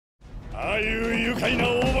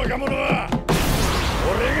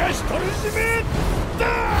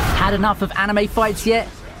Had enough of anime fights yet?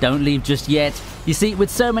 Don't leave just yet. You see, with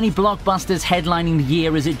so many blockbusters headlining the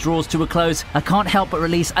year as it draws to a close, I can't help but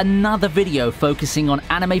release another video focusing on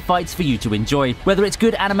anime fights for you to enjoy. Whether it's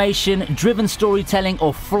good animation, driven storytelling,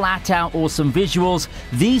 or flat-out awesome visuals,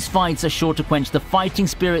 these fights are sure to quench the fighting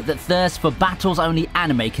spirit that thirsts for battles only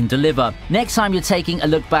anime can deliver. Next time you're taking a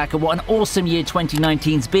look back at what an awesome year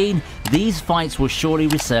 2019's been, these fights will surely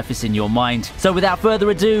resurface in your mind. So without further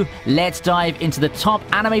ado, let's dive into the top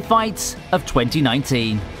anime fights of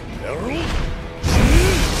 2019.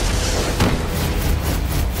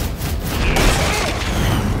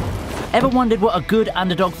 Ever wondered what a good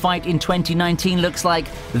underdog fight in 2019 looks like?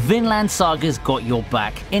 Vinland Saga's got your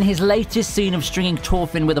back. In his latest scene of stringing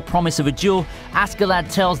Thorfinn with a promise of a duel,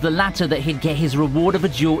 Askeladd tells the latter that he'd get his reward of a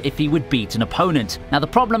duel if he would beat an opponent. Now the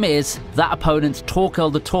problem is, that opponent's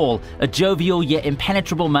Torkel the Tall, a jovial yet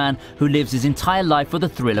impenetrable man who lives his entire life for the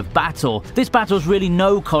thrill of battle. This battle's really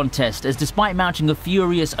no contest, as despite mounting a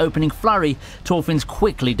furious opening flurry, Thorfinn's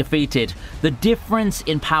quickly defeated. The difference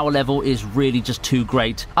in power level is really just too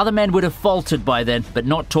great. Other men would have faltered by then, but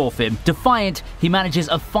not Thorfinn. Defiant, he manages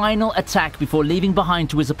a final attack before leaving behind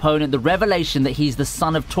to his opponent the revelation that he's the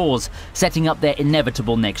son of Thors, setting up their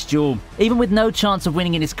inevitable next duel. Even with no chance of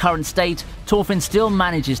winning in his current state, Thorfinn still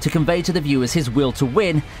manages to convey to the viewers his will to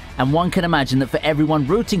win, and one can imagine that for everyone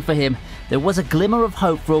rooting for him, there was a glimmer of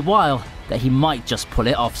hope for a while that he might just pull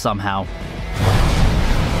it off somehow.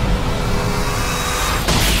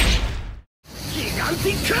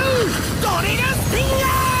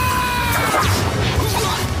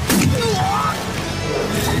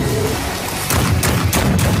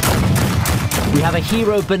 We have a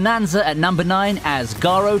hero bonanza at number 9 as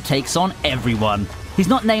Garo takes on everyone. He's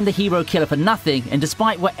not named the hero killer for nothing, and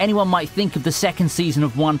despite what anyone might think of the second season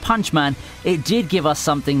of One Punch Man, it did give us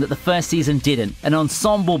something that the first season didn't: an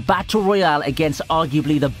ensemble battle royale against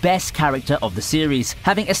arguably the best character of the series.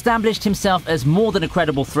 Having established himself as more than a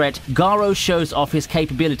credible threat, Garo shows off his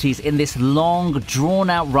capabilities in this long,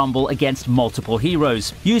 drawn-out rumble against multiple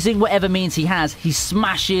heroes. Using whatever means he has, he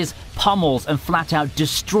smashes, pummels, and flat-out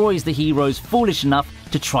destroys the heroes foolish enough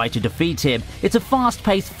to try to defeat him. It's a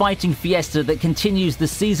fast-paced fighting fiesta that continues the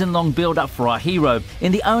season-long build-up for our hero.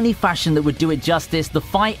 In the only fashion that would do it justice, the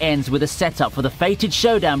fight ends with a setup for the fated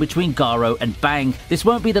showdown between Garo and Bang. This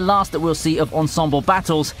won't be the last that we'll see of ensemble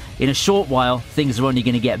battles. In a short while, things are only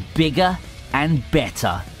going to get bigger and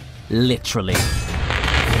better. Literally.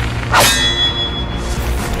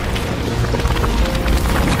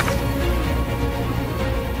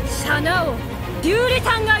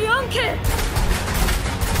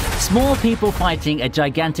 Small people fighting a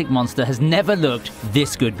gigantic monster has never looked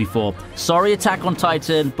this good before. Sorry, Attack on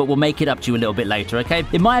Titan, but we'll make it up to you a little bit later, okay?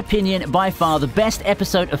 In my opinion, by far the best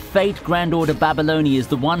episode of Fate Grand Order Babylonia is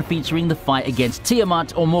the one featuring the fight against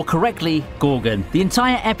Tiamat, or more correctly, Gorgon. The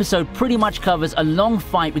entire episode pretty much covers a long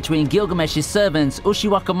fight between Gilgamesh's servants,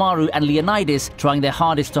 Ushiwakamaru and Leonidas, trying their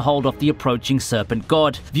hardest to hold off the approaching serpent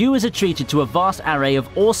god. Viewers are treated to a vast array of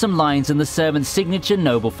awesome lines and the servant's signature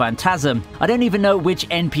noble phantasm. I don't even know which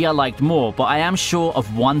NP I liked more, but I am sure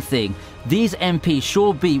of one thing: these MPs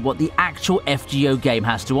sure beat what the actual FGO game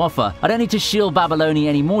has to offer. I don't need to shield Babylonia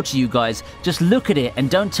anymore to you guys, just look at it and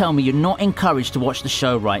don't tell me you're not encouraged to watch the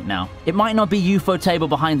show right now. It might not be UFO Table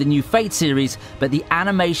behind the new Fate series, but the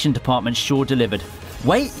animation department sure delivered.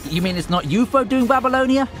 Wait, you mean it's not UFO doing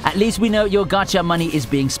Babylonia? At least we know your gacha money is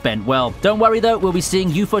being spent well. Don't worry though, we'll be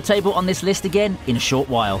seeing UFO Table on this list again in a short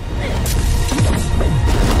while.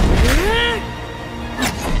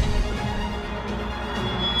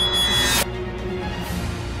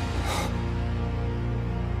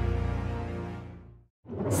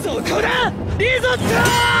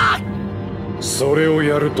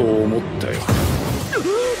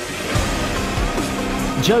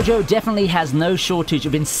 JoJo definitely has no shortage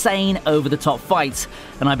of insane over-the-top fights,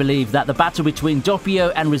 and I believe that the battle between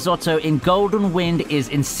Doppio and Risotto in Golden Wind is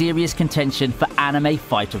in serious contention for Anime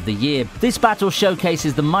Fight of the Year. This battle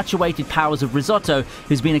showcases the much-awaited powers of Risotto,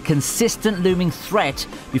 who's been a consistent looming threat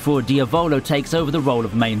before Diavolo takes over the role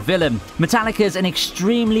of main villain. Metallica's an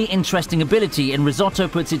extremely interesting ability, and Risotto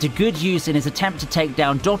puts it to good use in his attempt to take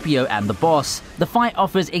down Doppio and the boss. The fight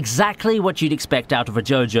offers exactly what you'd expect out of a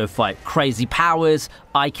JoJo fight: crazy powers,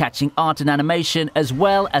 eye-catching art and animation, as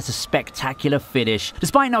well as a spectacular finish.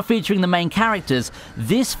 Despite not featuring the main characters,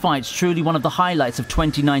 this fight's truly one of the highlights of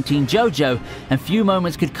 2019 JoJo, and few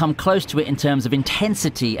moments could come close to it in terms of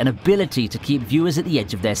intensity and ability to keep viewers at the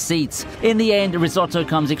edge of their seats. In the end, Risotto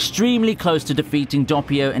comes extremely close to defeating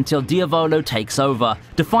Doppio until Diavolo takes over.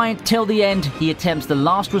 Defiant till the end, he attempts the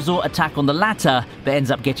last resort attack on the latter, but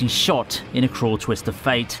ends up getting shot in a cruel twist of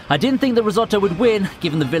fate. I didn't think that Risotto would win,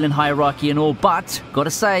 given the villain hierarchy and all, but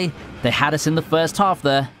gotta say, they had us in the first half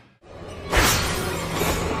there.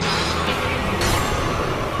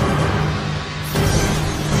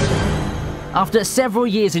 After several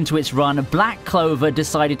years into its run, Black Clover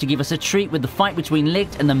decided to give us a treat with the fight between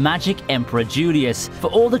Licht and the Magic Emperor Julius. For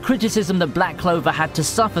all the criticism that Black Clover had to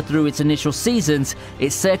suffer through its initial seasons,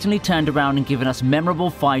 it certainly turned around and given us memorable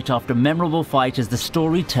fight after memorable fight as the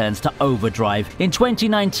story turns to overdrive. In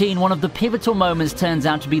 2019, one of the pivotal moments turns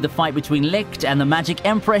out to be the fight between Licht and the Magic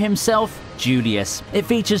Emperor himself, Julius. It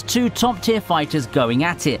features two top-tier fighters going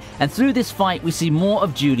at it, and through this fight we see more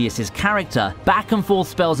of Julius's character, back and forth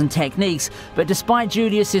spells and techniques, but despite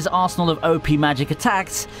Julius's arsenal of OP magic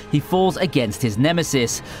attacks, he falls against his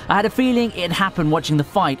nemesis. I had a feeling it happened watching the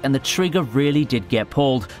fight, and the trigger really did get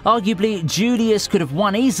pulled. Arguably, Julius could have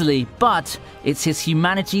won easily, but it's his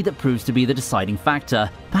humanity that proves to be the deciding factor.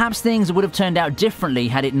 Perhaps things would have turned out differently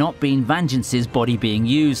had it not been Vengeance's body being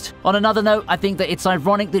used. On another note, I think that it's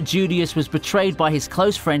ironic that Julius was betrayed by his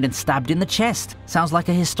close friend and stabbed in the chest. Sounds like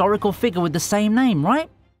a historical figure with the same name, right?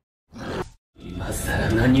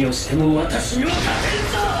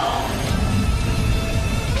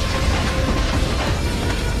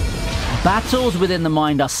 Battles within the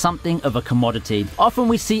mind are something of a commodity. Often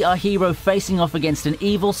we see our hero facing off against an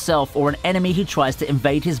evil self or an enemy who tries to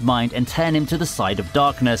invade his mind and turn him to the side of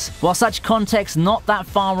darkness. While such context not that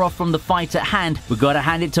far off from the fight at hand, we gotta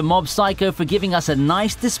hand it to Mob Psycho for giving us a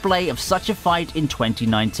nice display of such a fight in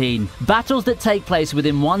 2019. Battles that take place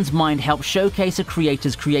within one's mind help showcase a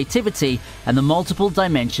creator's creativity, and the multiple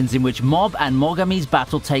dimensions in which Mob and Mogami's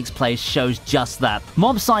battle takes place shows just that.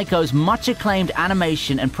 Mob Psycho's much acclaimed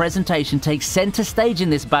animation and presentation takes center stage in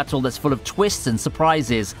this battle that's full of twists and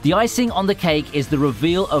surprises. The icing on the cake is the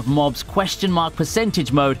reveal of Mob's question mark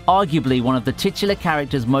percentage mode, arguably one of the titular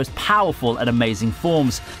character's most powerful and amazing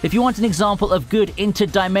forms. If you want an example of good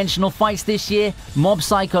interdimensional fights this year, Mob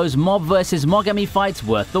Psycho's Mob vs Mogami fight's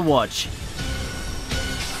worth the watch.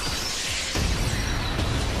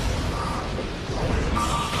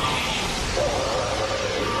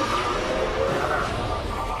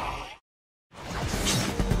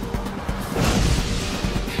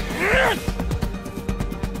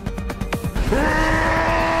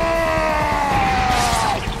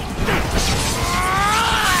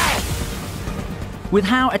 With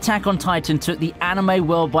how Attack on Titan took the anime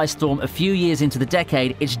world by storm a few years into the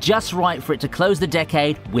decade, it's just right for it to close the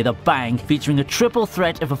decade with a bang, featuring a triple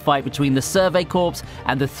threat of a fight between the Survey Corps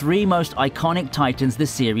and the three most iconic titans the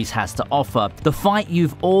series has to offer. The fight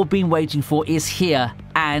you've all been waiting for is here,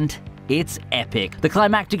 and it's epic. The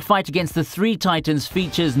climactic fight against the three titans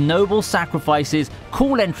features noble sacrifices,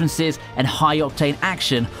 cool entrances, and high-octane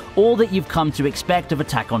action, all that you've come to expect of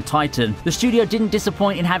Attack on Titan. The studio didn't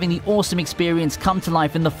disappoint in having the awesome experience come to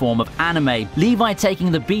life in the form of anime. Levi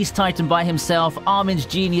taking the Beast Titan by himself, Armin's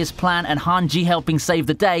genius plan, and Hanji helping save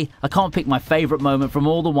the day. I can't pick my favorite moment from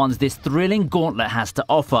all the ones this thrilling gauntlet has to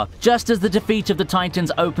offer. Just as the defeat of the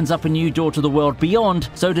Titans opens up a new door to the world beyond,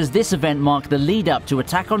 so does this event mark the lead-up to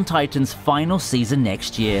Attack on Titan's final season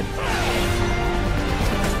next year.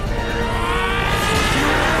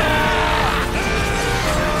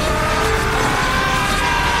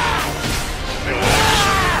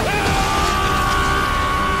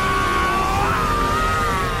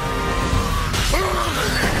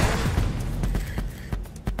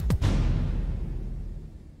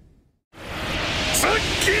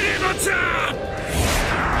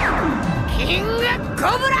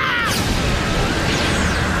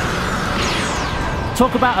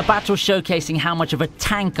 Talk about a battle showcasing how much of a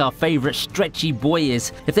tank our favorite stretchy boy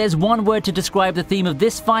is. If there's one word to describe the theme of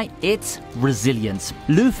this fight, it's resilience.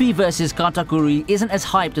 Luffy versus Katakuri isn't as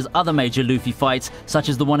hyped as other major Luffy fights, such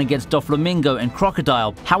as the one against Doflamingo and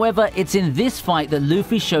Crocodile. However, it's in this fight that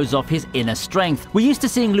Luffy shows off his inner strength. We're used to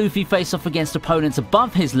seeing Luffy face off against opponents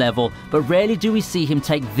above his level, but rarely do we see him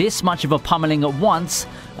take this much of a pummeling at once.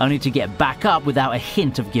 only to get back up without a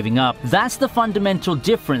hint of giving up. That's the fundamental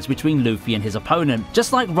difference between Luffy and his opponent.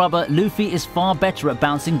 Just like rubber, Luffy is far better at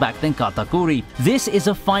bouncing back than Katakuri. This is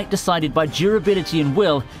a fight decided by durability and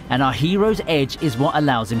will, and our hero's edge is what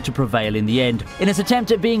allows him to prevail in the end. In his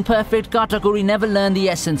attempt at being perfect, Katakuri never learned the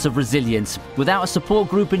essence of resilience. Without a support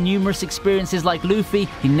group and numerous experiences like Luffy,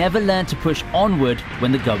 he never learned to push onward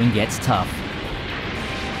when the going gets tough.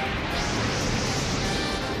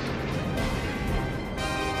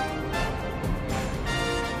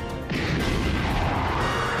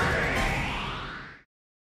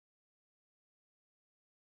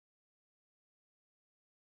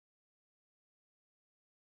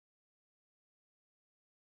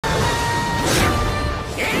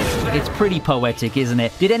 It's pretty poetic, isn't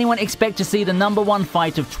it? Did anyone expect to see the #1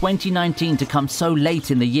 fight of 2019 to come so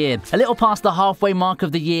late in the year? A little past the halfway mark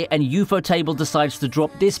of the year, and Ufotable decides to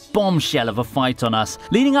drop this bombshell of a fight on us.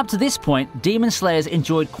 Leading up to this point, Demon Slayers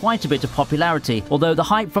enjoyed quite a bit of popularity, although the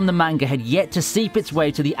hype from the manga had yet to seep its way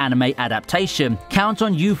to the anime adaptation. Count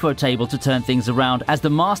on Ufotable to turn things around, as the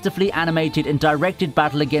masterfully animated and directed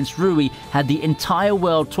battle against Rui had the entire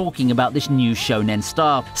world talking about this new shonen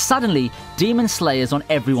star. Suddenly, Demon Slayers on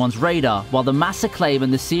everyone's radar, while the mass acclaim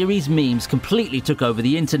and the series memes completely took over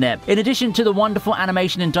the internet. In addition to the wonderful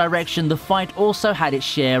animation and direction, the fight also had its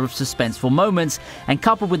share of suspenseful moments, and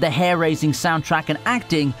coupled with the hair-raising soundtrack and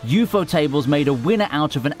acting, Ufotables made a winner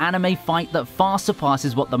out of an anime fight that far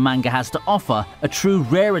surpasses what the manga has to offer, a true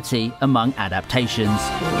rarity among adaptations.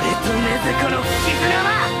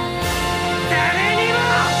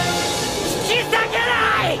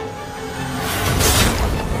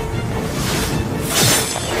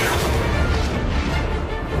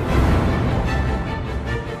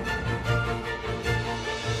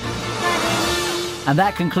 And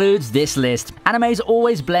that concludes this list. Anime's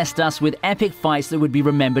always blessed us with epic fights that would be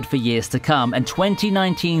remembered for years to come, and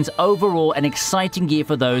 2019's overall an exciting year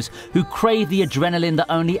for those who crave the adrenaline that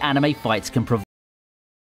only anime fights can provide.